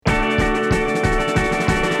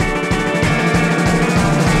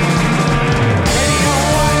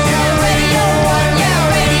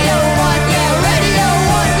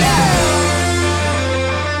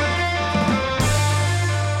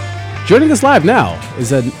Joining us live now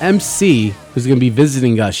is an MC who's going to be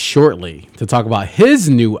visiting us shortly to talk about his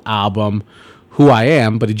new album, Who I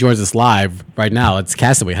Am, but he joins us live right now. It's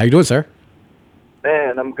Kastaway. How you doing, sir?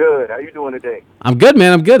 Man, I'm good. How you doing today? I'm good,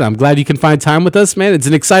 man. I'm good. I'm glad you can find time with us, man. It's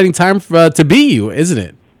an exciting time to be you, isn't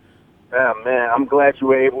it? Yeah, man, I'm glad you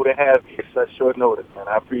were able to have me at such short notice, man.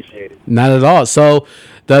 I appreciate it. Not at all. So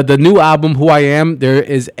the new album, Who I Am, there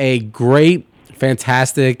is a great,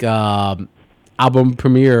 fantastic album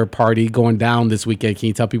premiere party going down this weekend. Can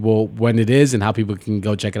you tell people when it is and how people can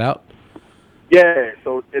go check it out? Yeah,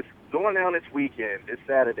 so it's going down this weekend. It's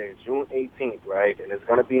Saturday, June 18th, right? And it's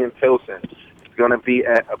going to be in Pilsen. It's going to be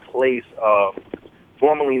at a place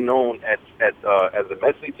formerly known as the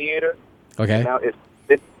Mesley Theater. Okay. Now it's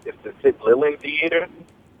the Sid Lillian Theater.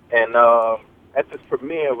 And at this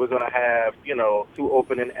premiere, we're going to have, two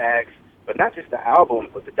opening acts, but not just the album,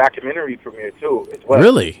 but the documentary premiere, too, as well.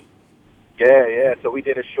 Really? Yeah. So we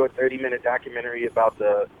did a short 30-minute documentary about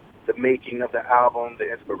the making of the album,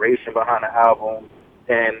 the inspiration behind the album,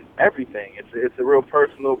 and everything. It's a real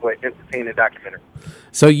personal but entertaining documentary.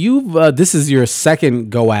 So you've this is your second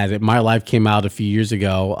go at it. My Life came out a few years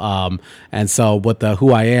ago, and so with the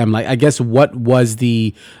Who I Am, like I guess what was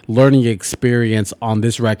the learning experience on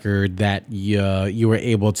this record that you were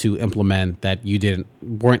able to implement that you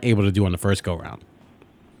weren't able to do on the first go round?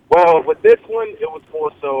 Well, with this one, it was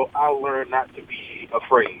more so I learned not to be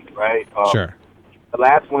afraid, right? Sure. The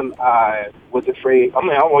last one, I was afraid. I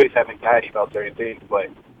mean, I always have anxiety about certain things, but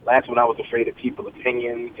last one I was afraid of people's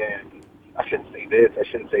opinions, and I shouldn't say this, I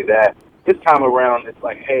shouldn't say that. This time around, it's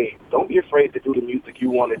like, hey, don't be afraid to do the music you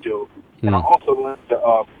want to do. And I also learned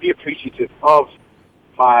to be appreciative of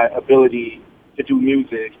my ability to do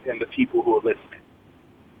music and the people who are listening.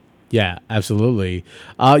 Yeah, absolutely.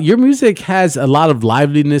 Your music has a lot of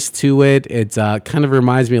liveliness to it. It kind of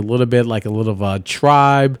reminds me a little bit like a little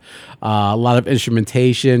Tribe, a lot of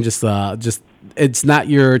instrumentation. Just it's not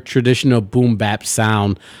your traditional boom bap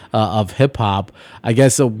sound of hip hop. I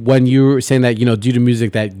guess when you're saying that do the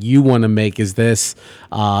music that you want to make, is this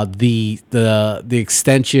the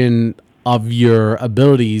extension of your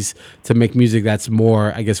abilities to make music that's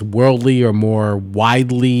more, I guess, worldly or more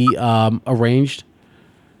widely arranged?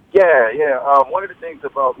 Yeah. One of the things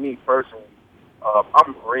about me personally,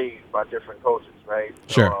 I'm raised by different cultures, right?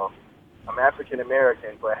 Sure. So, I'm African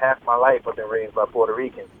American, but half my life I've been raised by Puerto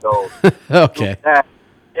Ricans. So okay.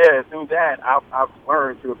 Through that, I've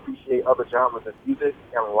learned to appreciate other genres of music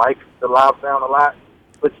and like the loud sound a lot,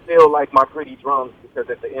 but still like my gritty drums because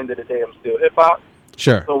at the end of the day, I'm still hip hop.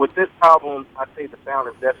 Sure. So with this album, I'd say the sound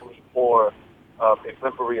is definitely more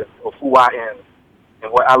exemplary of who I am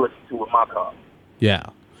and what I listen to with my car. Yeah.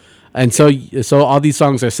 And so all these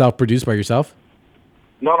songs are self-produced by yourself?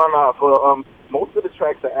 No. For most of the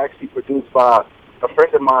tracks are actually produced by a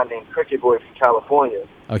friend of mine named Cricket Boy from California.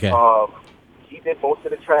 Okay. He did most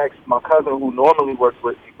of the tracks. My cousin, who normally works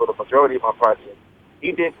with me for the majority of my projects,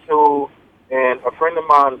 he did two. And a friend of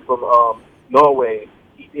mine from Norway,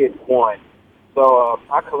 he did one. So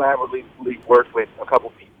I collaboratively worked with a couple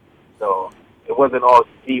people. So it wasn't all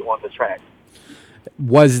me on the track.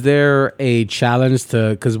 Was there a challenge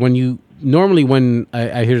because when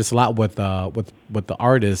I hear this a lot with the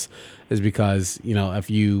artists is because if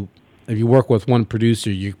you work with one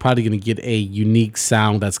producer, you're probably going to get a unique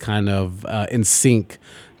sound that's kind of in sync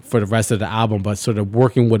for the rest of the album, but sort of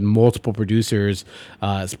working with multiple producers,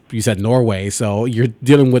 you said Norway, so you're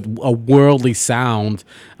dealing with a worldly sound.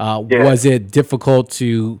 Was it difficult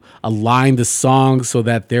to align the songs so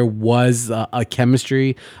that there was a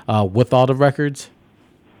chemistry with all the records?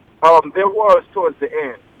 There was towards the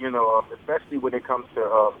end, especially when it comes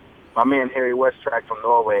to my man Harry West track from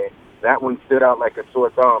Norway. That one stood out like a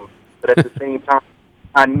sore thumb, but at the same time,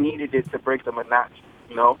 I needed it to break the monotony,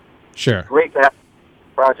 Sure. Great to have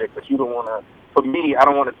a project, but you don't want to, for me, I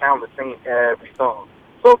don't want to sound the same every song.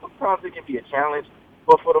 So sometimes it can be a challenge,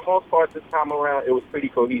 but for the most part this time around, it was pretty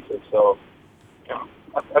cohesive. So,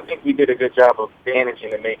 I think we did a good job of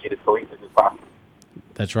managing to make it as cohesive as possible.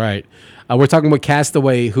 That's right. We're talking about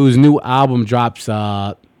Kastaway, whose new album drops,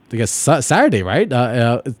 I guess, Saturday, right?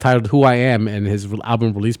 Titled Who I Am, and his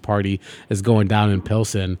album release party is going down in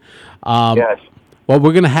Pilsen. Yes. Well,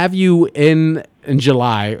 we're going to have you in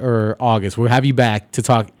July or August. We'll have you back to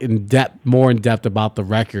talk more in depth about the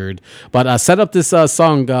record. But set up this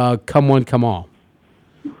song, Come One, Come All.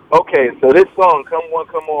 Okay, so this song, Come One,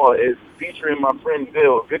 Come All, is featuring my friend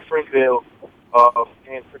Bill, good friend Bill,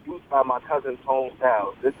 and produced by my cousin Tone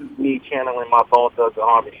Styles. This is me channeling my Bone Thugs and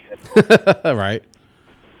Harmony. Right.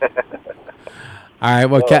 All right.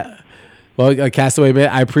 Well, Well, Castaway, man,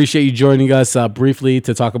 I appreciate you joining us briefly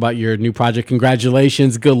to talk about your new project.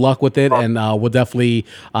 Congratulations. Good luck with it. And we'll definitely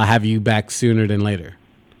have you back sooner than later.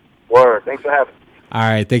 Word. Thanks for having me. All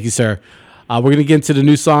right. Thank you, sir. We're going to get into the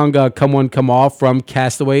new song, Come One, Come All from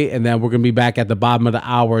Kastaway. And then we're going to be back at the bottom of the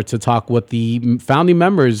hour to talk with the founding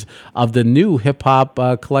members of the new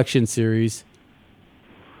hip-hop collection series,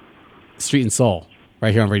 Street and Soul,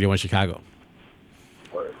 right here on Radio 1 Chicago.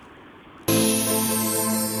 Word.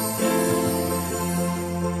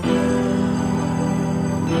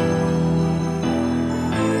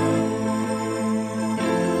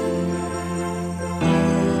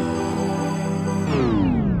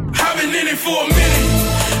 For a minute,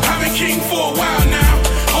 I've been king for a while now.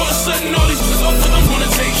 All of a sudden, all these results, I'm gonna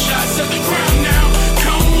take shots at the ground now.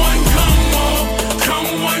 Come one, come all, come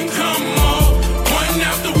one, come all. One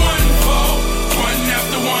after one fall, one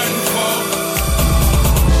after one fall.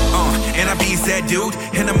 And I be that dude,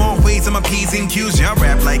 and I'm always on my P's and Q's. Y'all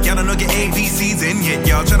rap like y'all don't know your ABCs, and yet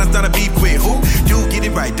y'all tryna start a beef with who? Do get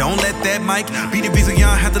it right, don't let that mic be the reason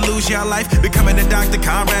y'all have to lose your life. Becoming a Dr.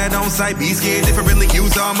 Conrad on site, be scared if I really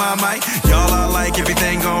use all my mic. Y'all are like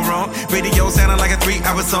everything gone wrong. Radio sounding like a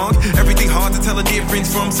 3-hour song. Everything hard to tell a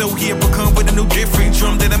difference from. So here we'll come with a new different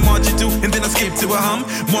drum that I march it to, and then I skip to a hum.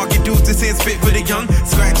 Market dudes that said spit for the young.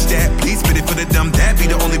 Scratch that, please spit it for the dumb. That be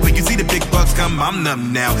the only way you see the big bucks come. I'm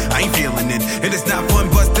numb now, I ain't feeling it. And it's not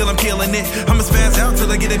fun, but still I'm killing it. I'ma spaz out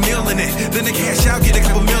till I get a meal in it. Then the cash out, get a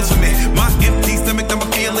couple meals from it. My empty stomach, I'm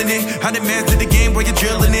feeling it. I done mastered the game while you're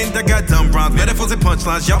drilling it. I got dumb rhymes, metaphors and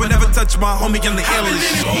punchlines. Y'all will never touch my homie, I'm the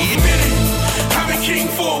illest. I've been king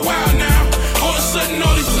for a while now. All of a sudden,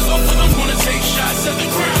 all these results, I'm gonna take shots at the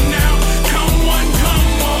ground now. Come one,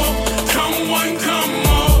 come all, come one, come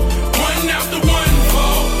all. One after one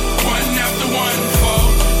fall, one after one fall.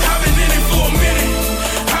 I've been in it for a minute.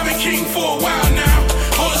 I've been king for a while now.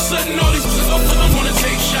 All of a sudden, all these results, I'm gonna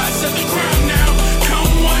take shots at the ground now.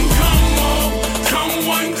 Come one, come all, come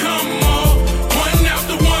one, come all. One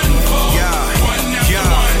after one fall, one after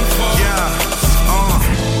one fall.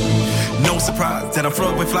 No surprise that I'm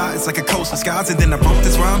flowing fly. It's like a coast of skies, and then I wrote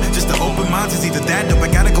this rhyme just to open minds. It's either that or I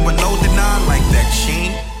gotta go and load the 9 like that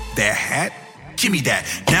chain, that hat. Give me that,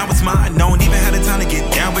 now it's mine. No one even had the time to get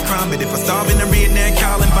down with crime. But if I starve in the red, then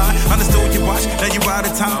calling by. Understood you watch, now you out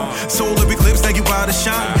of time. Solar eclipse, now you out of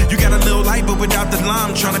shine. You got a little light, but without the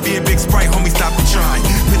lime. Trying to be a big sprite, homie, stop the trying.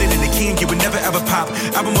 Put it in the can, you would never ever pop.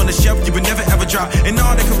 Album on the shelf, you would never ever drop. And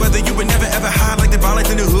all that could weather, you would never ever hide. Like the violence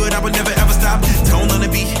in the hood, I would never ever stop. Tone on the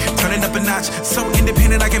beat, turning up a notch. So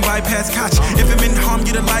independent, I can bypass Koch. If I'm in harm,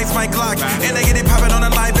 utilize my Glock. And I get it popping on a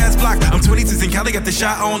live ass block. I'm 26 in Cali, got the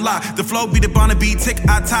shot on lock. The flow be the Barnaby tick,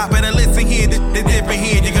 I top. Better listen here, this different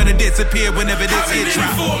here. You're gonna disappear whenever this hit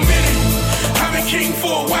drop. For a minute, I've been king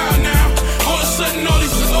for a while now. All of a sudden, all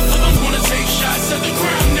these results, I'm gonna take shots at the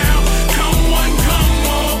ground now. Come one, come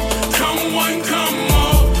all, come one, come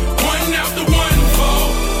all. One after one fall,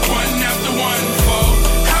 one after one fall.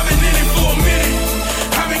 I've been in it for a minute.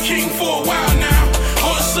 I've been king for a while now.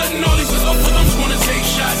 All of a sudden, all these results, I'm gonna take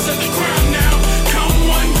shots at the ground now. Come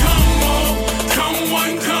one, come all, come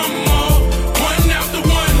one, come all. One after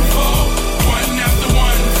one fall, one after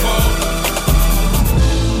one fall.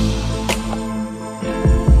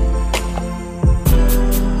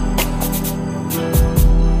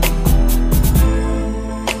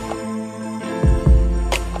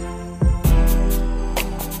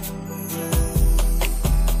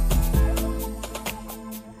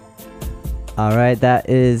 All right, that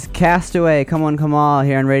is Kastaway, Come On, Come All,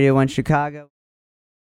 here on Radio 1 Chicago.